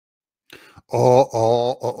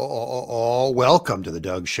Welcome to the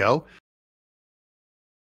Doug Show.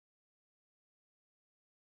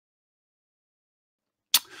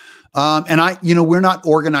 We're not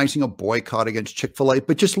organizing a boycott against Chick-fil-A,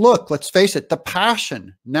 but just look, let's face it, the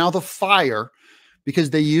passion, now the fire, because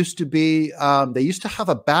they used to be, they used to have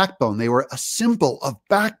a backbone. They were a symbol of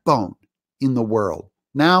backbone in the world.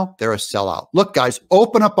 Now they're a sellout. Look, guys,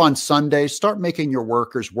 open up on Sundays, start making your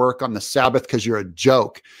workers work on the Sabbath because you're a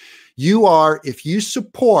joke. You are, if you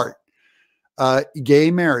support gay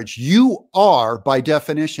marriage, you are by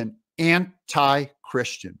definition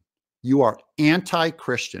anti-Christian. You are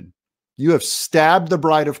anti-Christian. You have stabbed the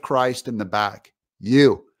bride of Christ in the back.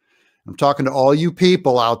 I'm talking to all you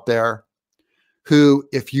people out there who,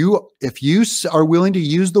 if you are willing to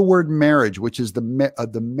use the word marriage, which is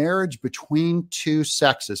the marriage between two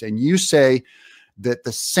sexes, and you say that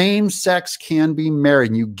the same sex can be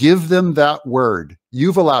married, and you give them that word,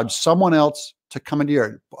 you've allowed someone else to come into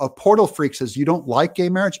your. A portal freak says you don't like gay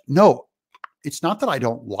marriage. No, it's not that I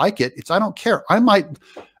don't like it. It's I don't care. I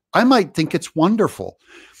might think it's wonderful.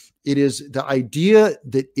 It is the idea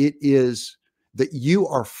that it is that you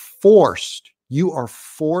are forced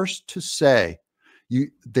to say,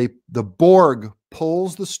 the Borg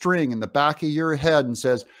pulls the string in the back of your head and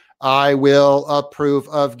says, I will approve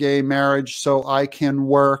of gay marriage so I can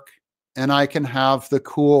work and I can have the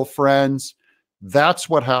cool friends. That's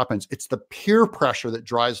what happens. It's the peer pressure that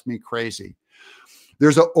drives me crazy.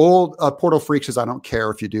 There's an old portal freak says, I don't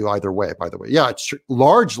care if you do either way, by the way. Yeah, it's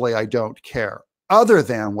largely I don't care. Other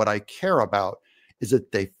than what I care about is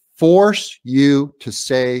that they force you to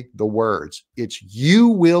say the words. It's you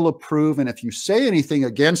will approve. And if you say anything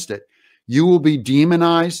against it, you will be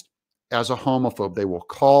demonized as a homophobe. They will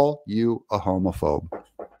call you a homophobe.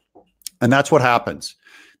 And that's what happens.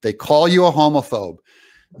 They call you a homophobe.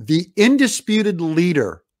 The indisputed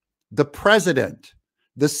leader, the president,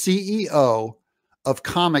 the CEO of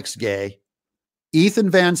Comicsgate, Ethan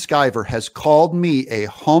Van Sciver, has called me a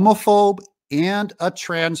homophobe and a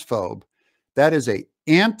transphobe. That is an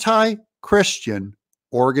anti-Christian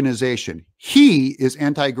organization. He is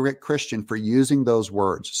anti-Christian for using those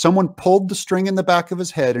words. Someone pulled the string in the back of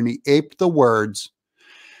his head and he aped the words.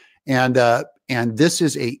 And this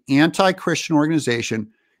is an anti-Christian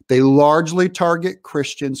organization. They largely target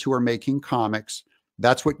Christians who are making comics.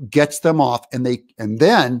 That's what gets them off. And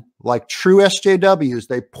then, like true SJWs,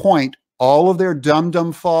 they point all of their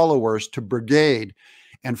dumb followers to brigade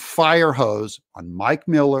and fire hose on Mike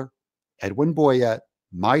Miller, Edwin Boyett,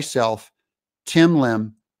 myself, Tim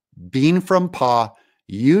Lim, Bean from Pa,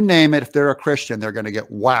 you name it. If they're a Christian, they're going to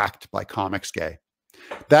get whacked by Comicsgate.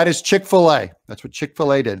 That is Chick-fil-A. That's what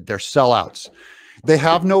Chick-fil-A did. They're sellouts. They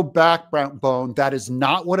have no backbone. That is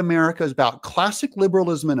not what America is about. Classic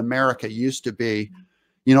liberalism in America used to be,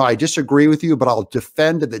 I disagree with you, but I'll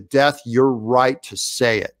defend to the death your right to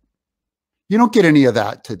say it. You don't get any of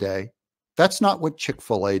that today. That's not what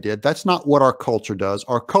Chick-fil-A did. That's not what our culture does.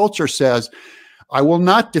 Our culture says, I will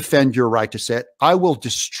not defend your right to say it. I will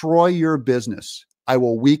destroy your business. I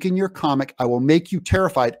will weaken your comic. I will make you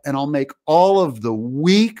terrified. And I'll make all of the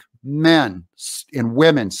weak men and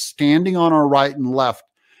women standing on our right and left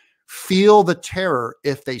feel the terror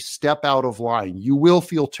if they step out of line. You will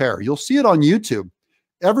feel terror. You'll see it on YouTube.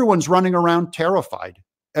 Everyone's running around terrified.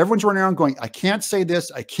 Everyone's running around going, I can't say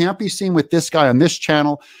this. I can't be seen with this guy on this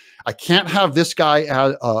channel. I can't have this guy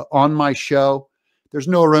on my show. There's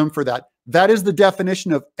no room for that. That is the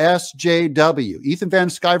definition of SJW. Ethan Van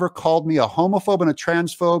Sciver called me a homophobe and a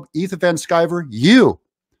transphobe. Ethan Van Sciver, you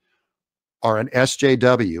are an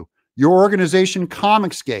SJW. Your organization,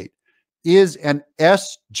 Comicsgate, is an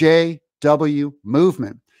SJW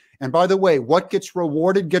movement. And by the way, what gets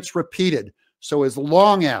rewarded gets repeated. So as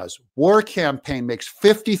long as War Campaign makes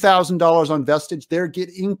 $50,000 on vestige, they're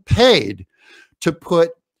getting paid to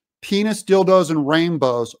put penis, dildos, and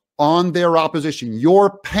rainbows on their opposition.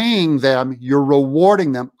 You're paying them, you're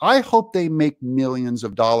rewarding them. I hope they make millions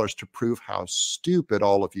of dollars to prove how stupid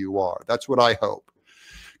all of you are. That's what I hope.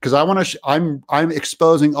 Because I want to, I'm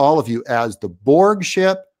exposing all of you as the Borg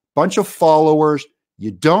ship, bunch of followers.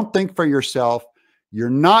 You don't think for yourself.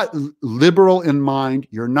 You're not liberal in mind.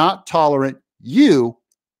 You're not tolerant. You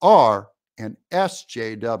are an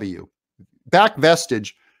SJW. Back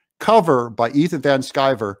vestige, cover by Ethan Van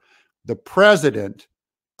Sciver, the president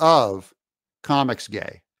of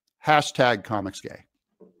Comicsgate. Hashtag Comicsgate.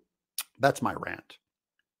 That's my rant.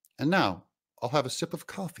 And now I'll have a sip of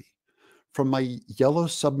coffee from my yellow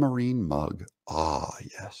submarine mug. Ah,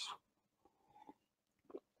 yes.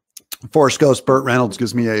 Forrest Ghost, Burt Reynolds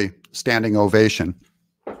gives me a standing ovation.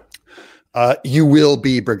 You will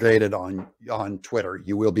be brigaded on Twitter.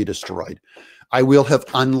 You will be destroyed. I will have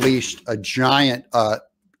unleashed a giant, I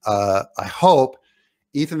hope,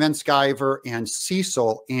 Ethan Van Sciver and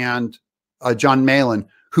Cecil and John Malin,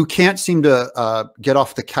 who can't seem to get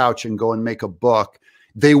off the couch and go and make a book.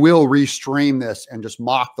 They will restream this and just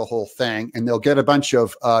mock the whole thing. And they'll get a bunch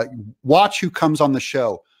of, watch who comes on the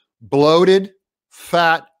show. Bloated,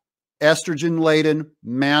 fat, estrogen-laden,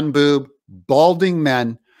 man boob, balding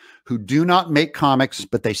men who do not make comics,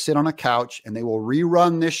 but they sit on a couch and they will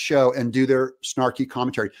rerun this show and do their snarky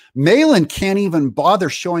commentary. Malin can't even bother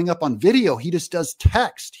showing up on video. He just does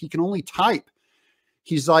text. He can only type.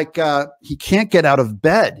 He's like, he can't get out of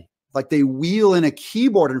bed. Like they wheel in a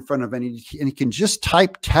keyboard in front of him and he can just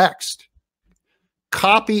type text.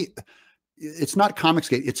 Copy. It's not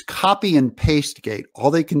Comicsgate. It's copy and paste gate. All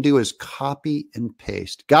they can do is copy and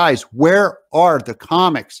paste. Guys, where are the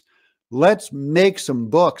comics? Let's make some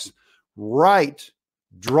books. Write,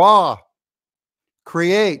 draw,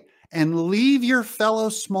 create, and leave your fellow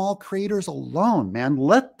small creators alone, man.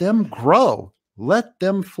 Let them grow. Let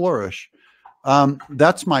them flourish.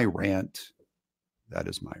 That's my rant. That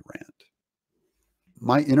is my rant.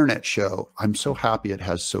 My internet show, I'm so happy it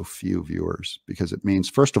has so few viewers because it means,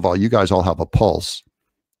 first of all, you guys all have a pulse.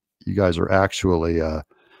 You guys are actually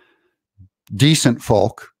decent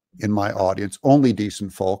folk in my audience, only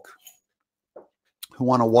decent folk who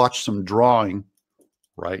want to watch some drawing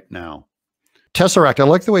right now. Tesseract, I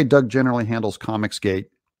like the way Doug generally handles Comicsgate.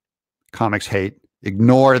 Comics hate.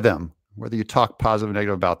 Ignore them. Whether you talk positive or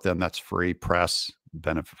negative about them, that's free press,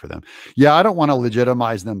 benefit for them. Yeah, I don't want to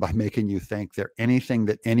legitimize them by making you think they're anything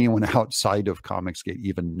that anyone outside of Comicsgate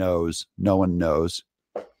even knows. No one knows.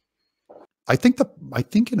 I think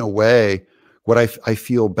in a way, what I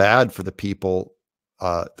feel bad for the people,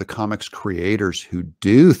 the comics creators who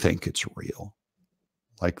do think it's real.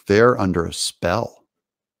 Like they're under a spell.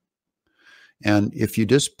 And if you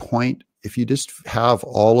just have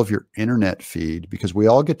all of your internet feed, because we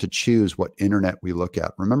all get to choose what internet we look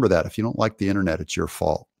at. Remember that. If you don't like the internet, it's your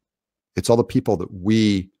fault. It's all the people that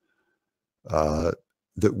we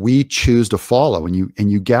choose to follow, and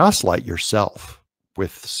you gaslight yourself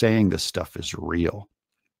with saying this stuff is real.